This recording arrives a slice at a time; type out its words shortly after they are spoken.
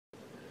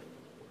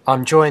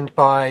I'm joined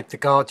by The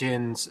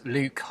Guardian's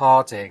Luke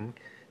Harding,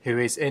 who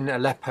is in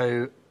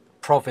Aleppo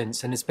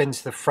province and has been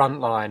to the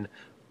front line.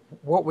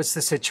 What was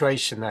the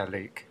situation there,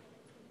 Luke?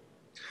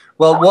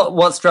 Well,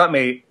 what struck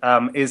me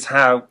is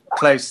how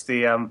close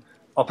the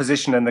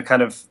opposition and the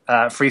kind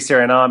of Free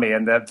Syrian Army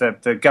and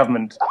the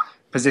government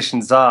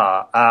positions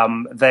are.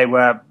 They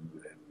were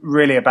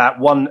really about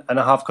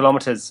 1.5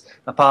 kilometers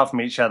apart from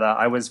each other.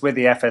 I was with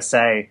the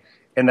FSA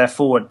in their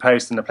forward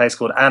post in a place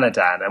called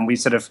Anadan, and we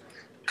sort of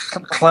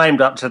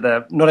climbed up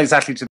to not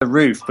exactly to the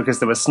roof because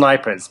there were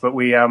snipers, but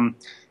we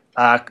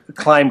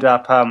climbed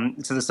up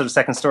to the sort of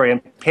second story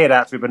and peered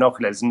out through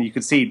binoculars, and you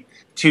could see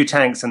two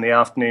tanks in the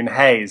afternoon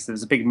haze. There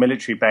was a big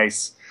military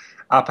base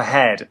up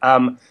ahead,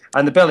 and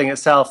the building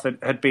itself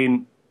had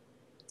been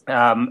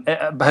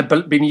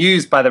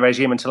used by the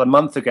regime until a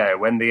month ago,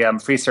 when the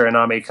Free Syrian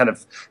Army kind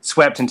of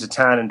swept into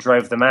town and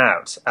drove them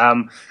out.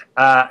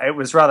 It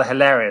was rather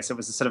hilarious. It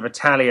was a sort of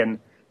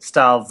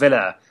Italian-style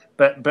villa,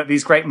 but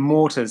these great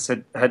mortars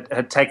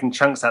had taken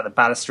chunks out of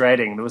the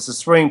balustrading. There was a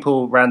swimming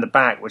pool around the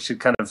back, which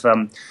had kind of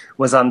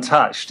was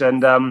untouched.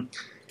 And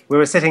we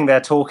were sitting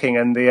there talking,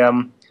 and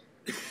the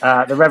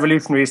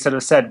revolutionaries sort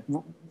of said,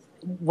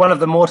 "One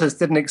of the mortars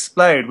didn't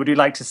explode. Would you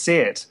like to see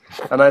it?"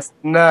 And I said,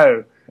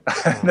 "No."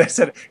 They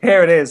said,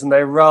 "Here it is," and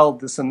they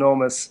rolled this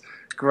enormous,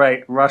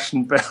 great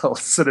Russian-built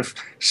sort of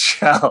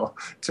shell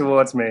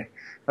towards me.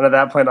 And at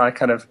that point, I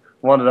kind of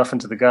wandered off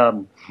into the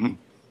garden.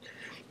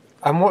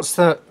 And what's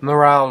the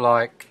morale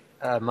like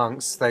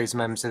amongst those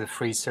members of the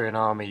Free Syrian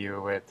Army you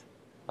were with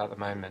at the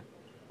moment?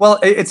 Well,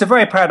 it's a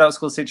very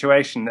paradoxical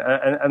situation,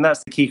 and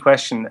that's the key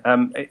question.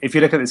 If you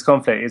look at this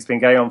conflict, it's been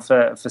going on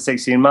for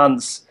 16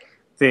 months.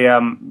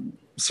 The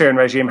Syrian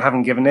regime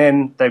haven't given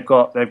in. They've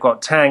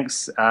got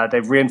tanks.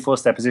 They've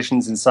reinforced their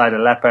positions inside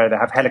Aleppo. They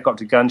have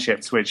helicopter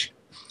gunships, which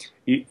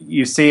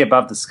you see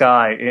above the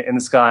sky, in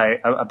the sky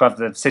above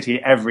the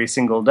city every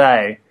single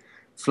day,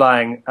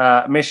 flying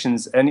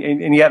missions.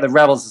 And yet the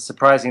rebels are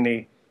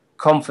surprisingly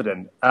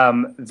confident.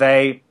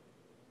 They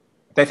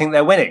think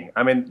they're winning.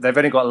 I mean, they've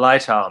only got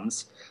light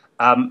arms,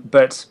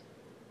 but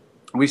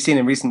we've seen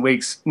in recent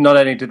weeks, not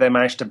only did they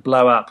manage to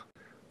blow up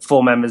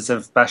 4 members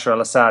of Bashar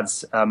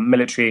al-Assad's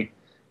military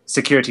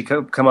security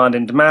command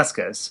in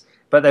Damascus,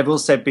 but they've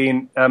also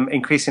been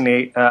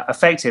increasingly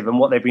effective, and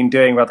what they've been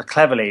doing rather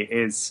cleverly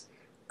is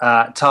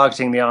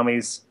targeting the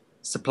army's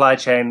supply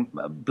chain,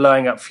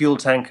 blowing up fuel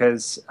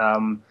tankers,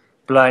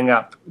 blowing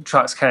up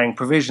trucks carrying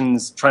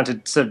provisions, trying to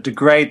sort of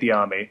degrade the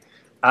army.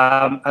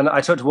 And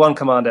I talked to one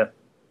commander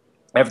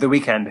over the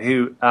weekend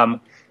who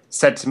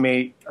said to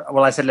me,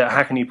 well, I said, "Look,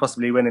 how can you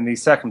possibly win in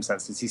these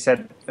circumstances?" He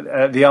said,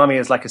 "The army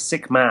is like a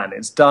sick man.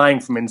 It's dying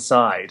from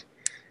inside."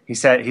 He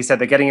said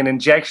they're getting an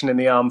injection in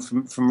the arm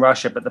from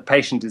Russia, but the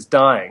patient is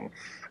dying.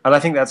 And I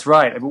think that's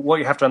right. What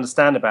you have to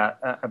understand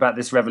about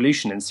this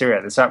revolution in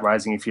Syria, this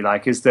uprising, if you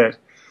like, is that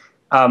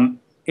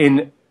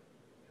in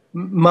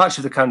much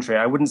of the country,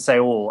 I wouldn't say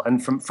all,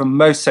 and from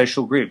most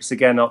social groups,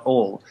 again, not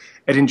all,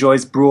 it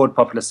enjoys broad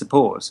popular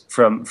support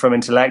from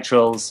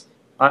intellectuals.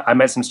 I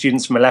met some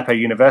students from Aleppo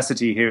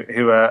University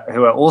who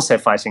are also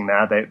fighting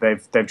now.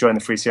 They've joined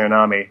the Free Syrian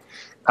Army,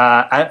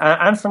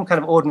 and from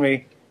kind of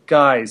ordinary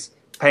guys,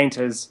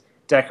 painters,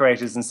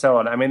 decorators, and so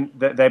on. I mean,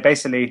 they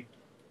basically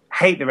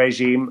hate the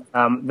regime.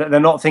 They're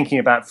not thinking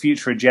about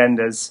future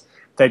agendas.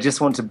 They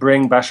just want to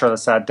bring Bashar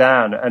al-Assad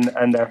down,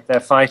 and they're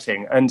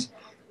fighting. And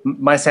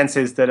my sense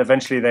is that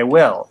eventually they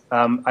will.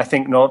 I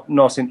think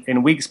not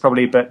in weeks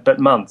probably, but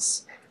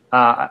months.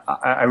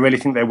 I really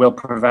think they will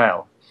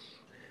prevail.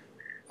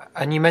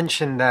 And you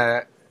mentioned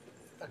their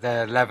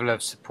level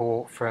of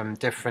support from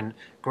different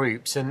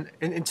groups, and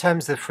in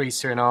terms of the Free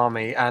Syrian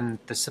Army and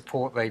the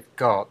support they've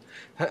got,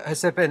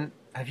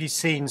 have you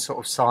seen sort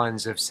of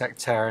signs of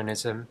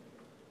sectarianism?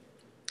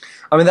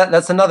 I mean,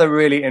 that's another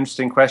really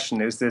interesting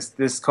question. Is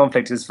this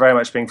conflict is very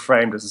much being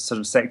framed as a sort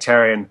of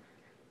sectarian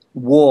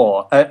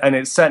war, and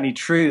it's certainly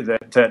true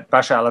that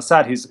Bashar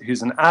al-Assad,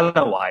 who's an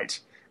Alawite,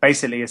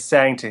 basically is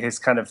saying to his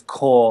kind of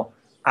core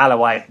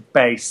Alawite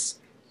base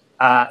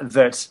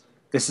that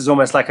this is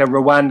almost like a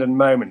Rwandan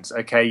moment.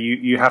 Okay,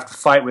 you have to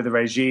fight with the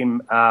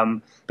regime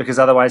because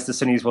otherwise the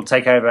Sunnis will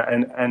take over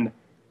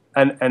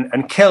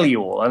and kill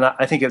you all. And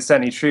I think it's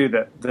certainly true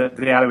that the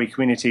Alawi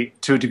community,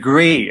 to a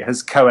degree,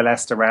 has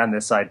coalesced around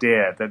this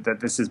idea that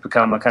this has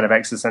become a kind of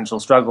existential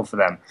struggle for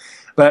them.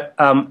 But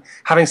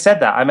having said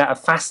that, I met a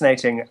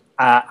fascinating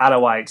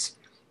Alawite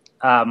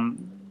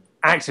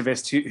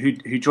activist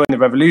who joined the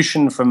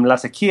revolution from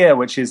Latakia,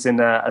 which is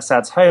in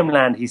Assad's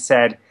homeland. He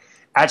said,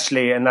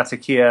 actually, in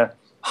Latakia,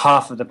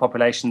 half of the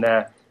population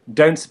there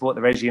don't support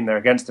the regime, they're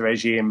against the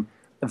regime.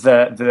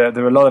 There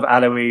are a lot of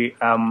Alawi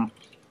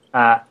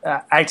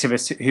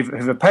activists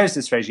who've opposed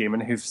this regime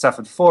and who've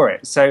suffered for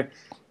it. So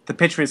the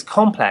picture is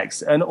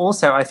complex. And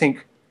also, I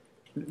think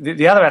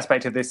the other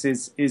aspect of this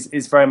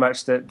is very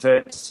much that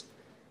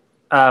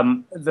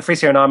the Free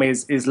Syrian Army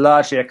is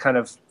largely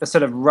a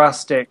sort of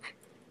rustic,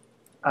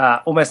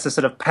 almost a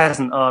sort of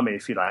peasant army,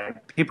 if you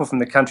like. People from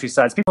the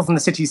countrysides, people from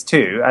the cities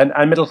too,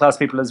 and middle-class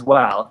people as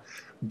well.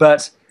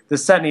 But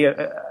there's certainly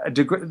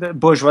the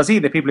bourgeoisie,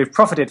 the people who've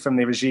profited from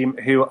the regime,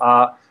 who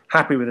are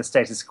happy with the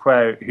status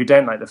quo, who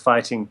don't like the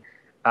fighting,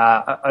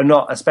 are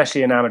not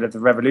especially enamored of the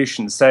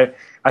revolution. So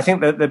I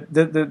think that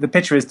the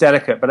picture is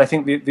delicate, but I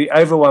think the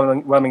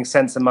overwhelming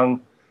sense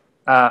among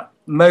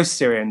most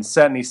Syrians,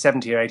 certainly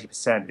 70 or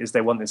 80%, is they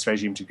want this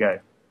regime to go.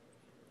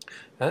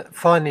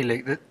 Finally,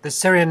 Luke, the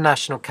Syrian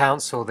National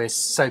Council, this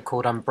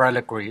so-called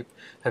umbrella group,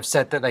 have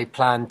said that they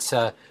plan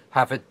to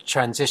have a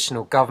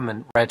transitional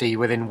government ready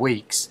within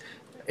weeks.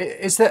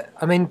 Is that,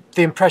 I mean,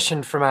 the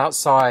impression from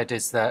outside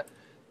is that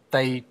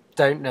they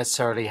don't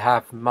necessarily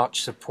have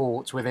much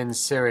support within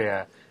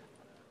Syria.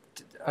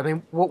 I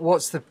mean,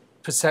 what's the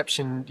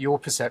perception, your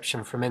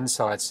perception from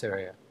inside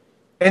Syria?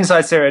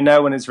 Inside Syria,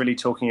 no one is really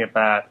talking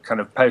about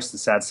kind of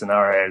post-Assad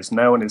scenarios.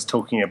 No one is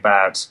talking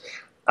about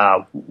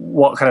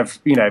what kind of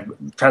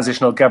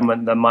transitional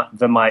government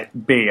there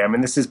might be. I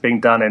mean, this is being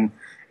done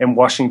in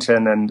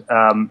Washington and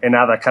in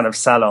other kind of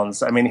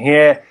salons. I mean,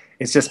 here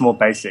it's just more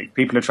basic.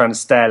 People are trying to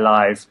stay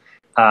alive.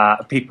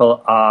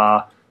 People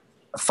are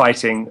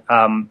fighting,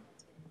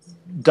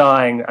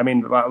 dying. I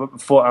mean,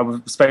 I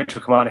spoke to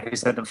a commander who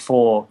said that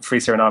 4 Free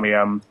Syrian Army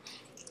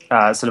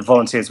sort of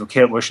volunteers were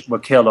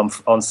killed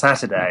on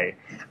Saturday,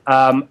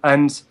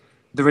 and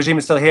the regime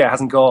is still here. It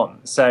hasn't gone.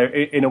 So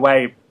in a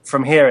way,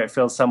 from here, it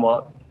feels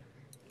somewhat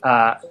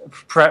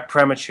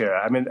premature.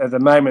 I mean, at the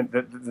moment,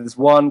 there's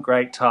one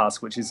great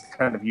task, which is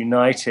kind of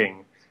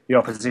uniting the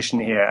opposition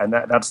here, and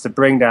that's to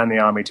bring down the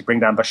army, to bring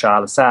down Bashar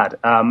al-Assad.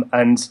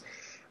 And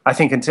I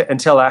think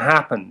until that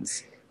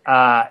happens,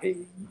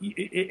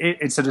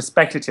 it's sort of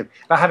speculative.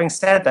 But having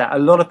said that, a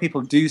lot of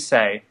people do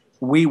say,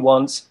 we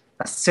want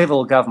a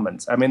civil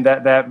government. I mean,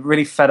 they're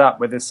really fed up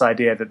with this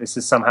idea that this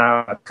is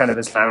somehow a kind of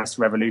Islamist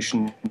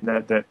revolution,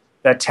 that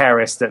they're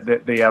terrorists, that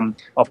the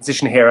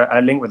opposition here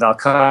are linked with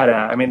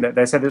al-Qaeda. I mean,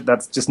 they said that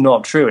that's just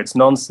not true. It's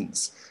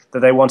nonsense, that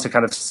they want a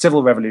kind of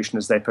civil revolution,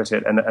 as they put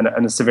it, and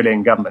a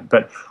civilian government.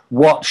 But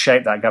what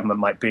shape that government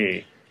might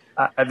be,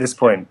 at this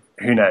point,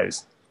 who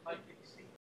knows?